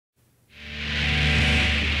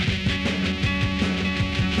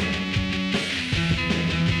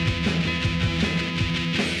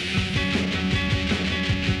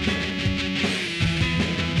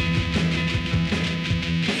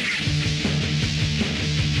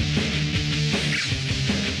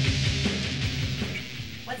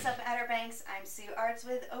starts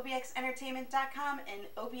with OBXentertainment.com and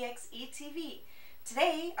OBXE TV.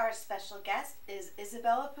 Today, our special guest is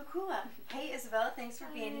Isabella Pakula. Hey Isabella, thanks for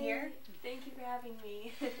being here. Thank you for having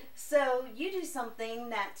me. So, you do something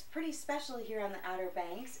that's pretty special here on the Outer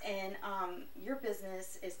Banks, and your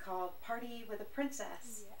business is called Party with a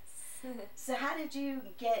Princess. Yes. So how did you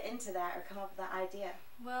get into that or come up with the idea?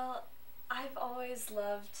 Well, I've always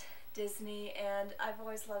loved Disney and I've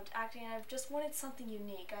always loved acting, and I've just wanted something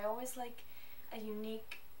unique. I always like a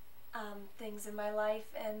unique things in my life,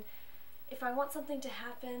 and if I want something to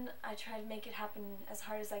happen, I try to make it happen as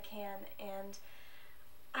hard as I can. And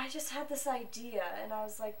I just had this idea and I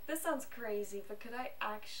was like, this sounds crazy, but could I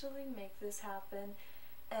actually make this happen?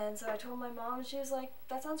 And so I told my mom and she was like,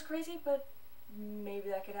 that sounds crazy, but maybe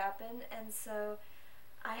that could happen. And so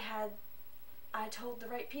I told the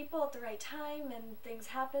right people at the right time, and things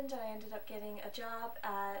happened, and I ended up getting a job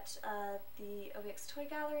at the OBX toy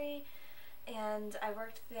gallery, and I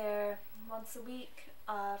worked there once a week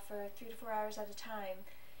for 3 to 4 hours at a time,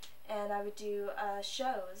 and I would do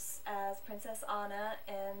shows as Princess Anna,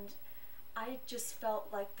 and I just felt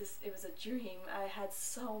like it was a dream. I had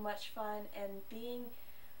so much fun, and being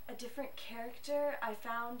a different character, I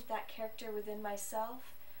found that character within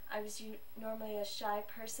myself. I was normally a shy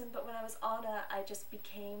person, but when I was Anna, I just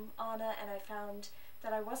became Anna, and I found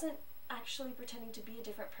that I wasn't actually pretending to be a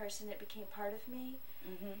different person. It became part of me,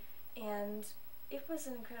 and it was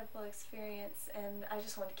an incredible experience, and I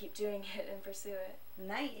just want to keep doing it and pursue it.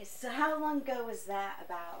 Nice. So how long ago was that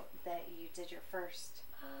that you did your first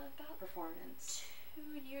About performance?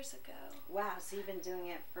 2 years ago. Wow, so you've been doing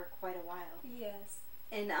it for quite a while. Yes.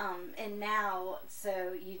 And now,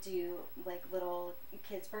 so you do like little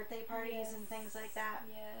kids' birthday parties and things like that?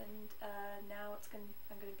 Yeah, and now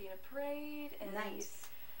I'm gonna be in a parade, and nice.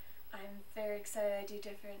 I'm very excited. I do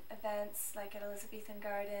different events, like at Elizabethan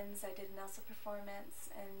Gardens. I did an Elsa performance,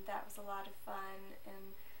 and that was a lot of fun,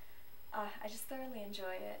 and I just thoroughly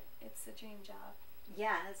enjoy it. It's a dream job.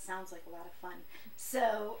 Yeah, it sounds like a lot of fun.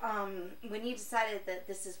 So, when you decided that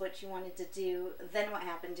this is what you wanted to do, then what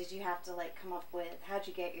happened? Did you have to like come up with, how'd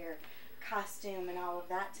you get your costume and all of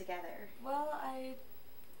that together? Well, I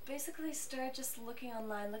basically started just looking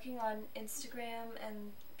online, looking on Instagram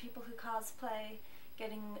and people who cosplay,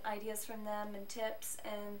 getting ideas from them and tips,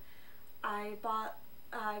 and I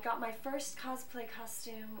got my first cosplay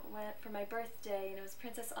costume for my birthday, and it was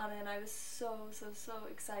Princess Anna, and I was so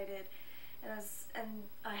excited. And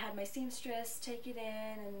I had my seamstress take it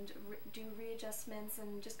in and do readjustments,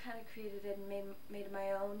 and just kind of created it and made it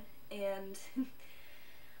my own. And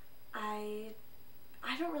I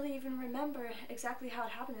don't really even remember exactly how it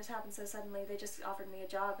happened. It happened so suddenly. They just offered me a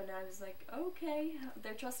job, and I was like, okay,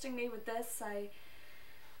 they're trusting me with this.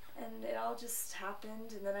 And it all just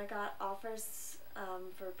happened. And then I got offers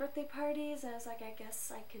for birthday parties, and I was like, I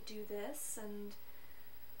guess I could do this. And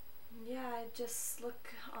yeah, I just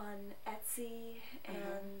look on Etsy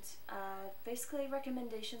and basically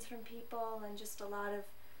recommendations from people, and just a lot of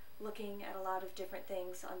looking at a lot of different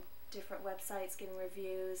things on different websites, getting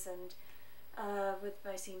reviews, and with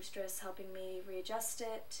my seamstress helping me readjust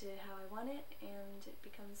it to how I want it, and it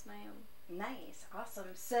becomes my own. Nice,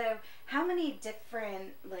 awesome. So how many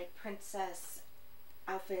different like princess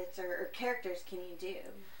outfits or characters can you do?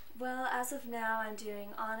 Well, as of now, I'm doing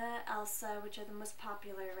Anna, Elsa, which are the most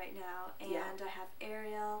popular right now, and I have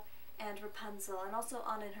Ariel and Rapunzel, and also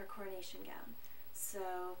Anna in her coronation gown.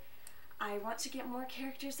 So I want to get more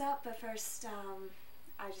characters out, but first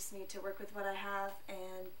I just need to work with what I have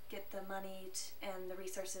and get the money and the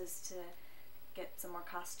resources to get some more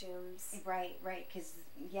costumes. Right, because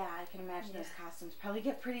yeah, I can imagine those costumes probably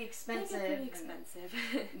get pretty expensive. They get pretty expensive.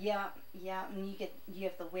 yeah, and you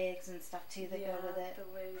have the wigs and stuff too that go with it. The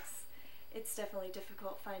wigs. It's definitely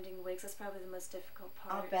difficult finding wigs. That's probably the most difficult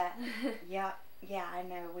part. I'll bet. Yeah, I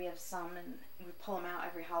know. We have some, and we pull them out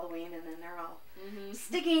every Halloween, and then they're all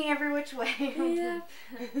sticking every which way. Yeah.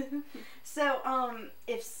 So,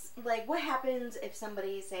 what happens if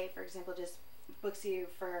somebody, say, for example, just books you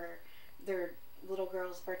for their little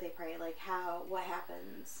girl's birthday party? Like, what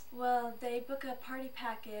happens? Well, they book a party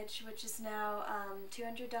package, which is now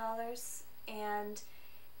 $200, and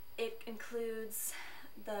it includes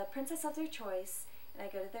the princess of their choice, and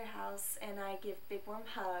I go to their house, and I give big warm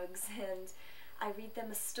hugs, and I read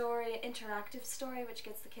them a story, an interactive story, which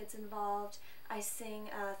gets the kids involved. I sing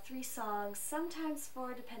 3 songs, sometimes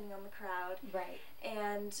 4, depending on the crowd. Right.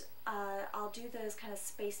 And I'll do those kind of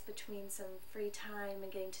spaced between some free time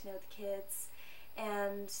and getting to know the kids.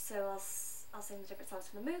 And so I'll sing the different songs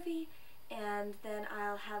from the movie, and then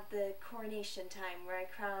I'll have the coronation time where I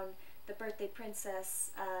crown the birthday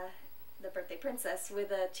princess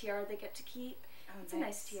with a tiara they get to keep. It's a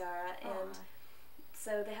nice tiara, and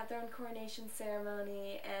so they have their own coronation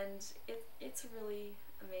ceremony, and it's really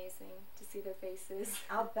amazing to see their faces.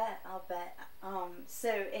 I'll bet. So,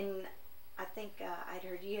 and I think I'd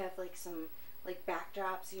heard you have like some like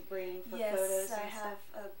backdrops you bring for photos and stuff. Yes, I have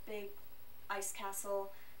a big ice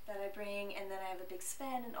castle that I bring, and then I have a big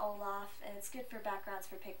Sven and Olaf, and it's good for backgrounds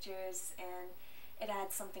for pictures, and it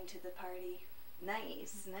adds something to the party.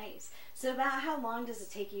 Nice. So about how long does it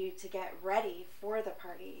take you to get ready for the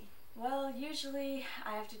party? Well, usually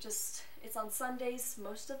I have to it's on Sundays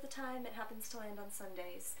most of the time. It happens to land on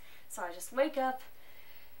Sundays. So I just wake up,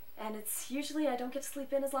 and it's usually I don't get to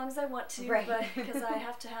sleep in as long as I want to, right. But because I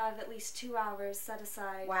have to have at least 2 hours set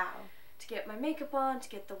aside. Wow. To get my makeup on, to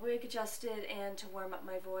get the wig adjusted, and to warm up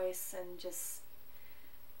my voice and just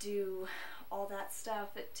do all that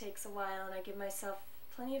stuff. It takes a while, and I give myself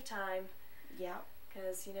plenty of time. Yeah.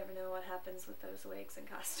 Because you never know what happens with those wigs and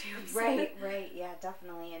costumes. Right, yeah,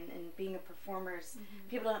 definitely. And being a performer,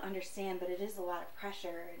 people don't understand, but it is a lot of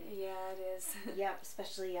pressure. And yeah, it is. Yeah,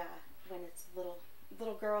 especially when it's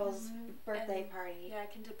little girl's birthday party. Yeah,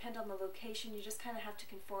 it can depend on the location. You just kind of have to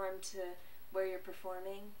conform to where you're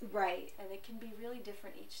performing. Right. And it can be really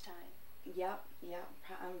different each time. Yep.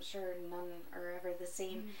 I'm sure none are ever the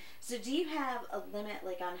same. So do you have a limit,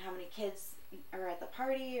 like, on how many kids are at the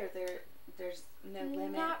party, or there's no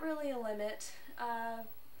limit? Not really a limit.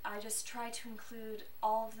 I just try to include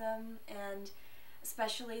all of them, and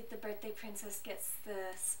especially the birthday princess gets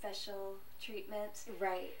the special treatment.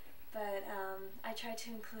 Right. But I try to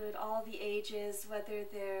include all the ages, whether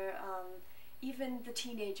they're even the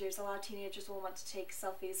teenagers. A lot of teenagers will want to take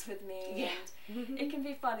selfies with me, yeah. And it can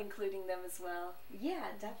be fun including them as well. Yeah,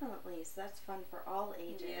 definitely. So that's fun for all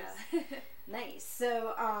ages. Yeah. Nice.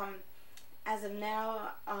 So, as of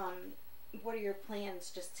now, what are your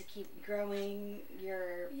plans, just to keep growing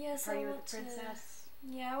your Party with the Princess?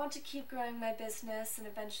 I want to keep growing my business and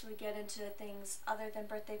eventually get into things other than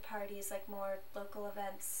birthday parties, like more local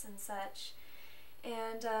events and such,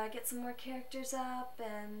 and get some more characters up,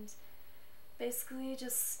 and basically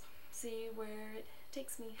just see where it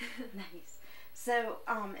takes me. Nice. So,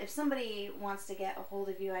 if somebody wants to get a hold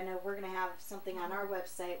of you, I know we're going to have something on our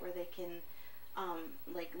website where they can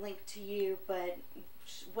like link to you, but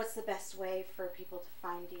what's the best way for people to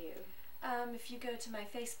find you? If you go to my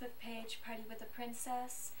Facebook page, Party with a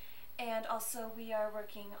Princess, and also we are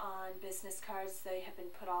working on business cards. They have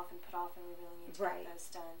been put off, and we really need to get those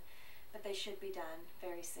done, but they should be done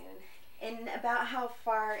very soon. And about how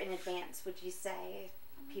far in advance would you say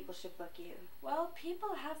people should book you? Well,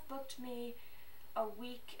 people have booked me a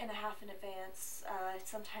week and a half in advance,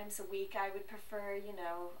 sometimes a week. I would prefer,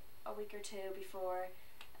 a week or two before.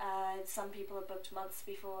 Some people have booked months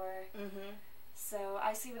before. So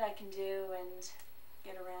I see what I can do and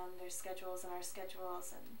get around their schedules and our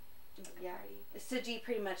schedules and book a party. So do you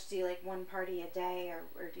pretty much do like one party a day,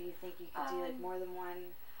 or do you think you could do like more than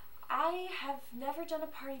one? I have never done a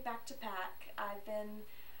party back to back. I've been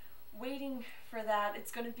waiting for that.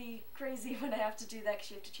 It's going to be crazy when I have to do that, because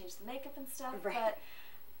you have to change the makeup and stuff. Right. But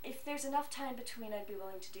if there's enough time between, I'd be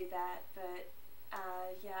willing to do that. But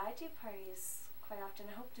yeah, I do parties quite often.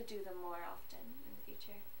 I hope to do them more often in the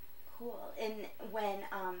future. Cool. And when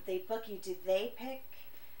they book you, do they pick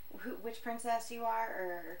which princess you are,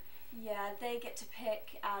 or? Yeah, they get to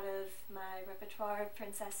pick out of my repertoire of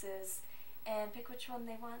princesses and pick which one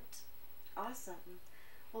they want. Awesome.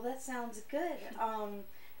 Well, that sounds good.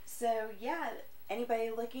 So yeah, anybody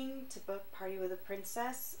looking to book Party with a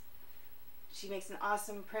Princess, she makes an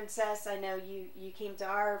awesome princess. I know you came to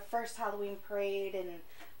our first Halloween parade, and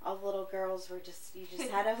all the little girls were you just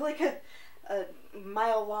had a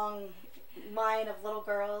mile-long line of little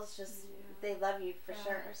girls. Just they love you for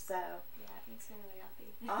sure. So yeah, it makes me really happy.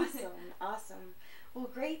 Awesome. Well,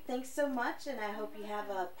 great. Thanks so much, and I hope you have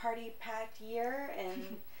a party-packed year.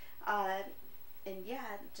 And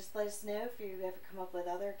yeah, just let us know if you ever come up with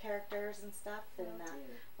other characters and stuff, and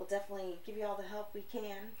we'll definitely give you all the help we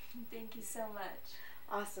can. Thank you so much.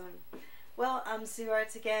 Awesome. Well, I'm Sue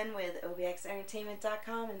Arts again with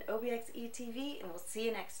OBXentertainment.com and OBXE TV, and we'll see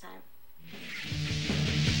you next time.